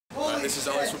everyone, this is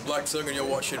Alex from Black Tongue and you're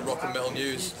watching Rock and Metal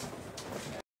News.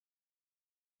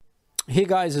 Hey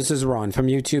guys, this is Ron from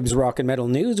YouTube's Rock and Metal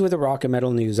News with a Rock and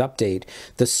Metal News update.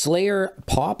 The Slayer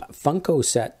Pop Funko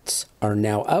sets are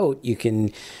now out. You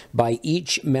can buy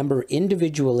each member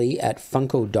individually at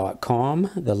Funko.com.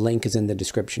 The link is in the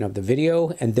description of the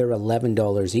video, and they're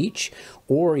 $11 each.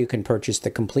 Or you can purchase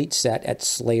the complete set at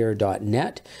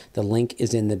Slayer.net. The link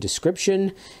is in the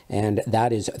description, and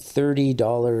that is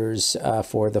 $30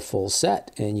 for the full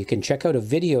set. And you can check out a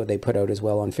video they put out as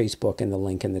well on Facebook, and the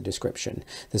link in the description.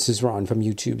 This is Ron from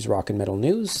YouTube's Rock and Metal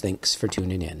News. Thanks for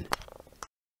tuning in.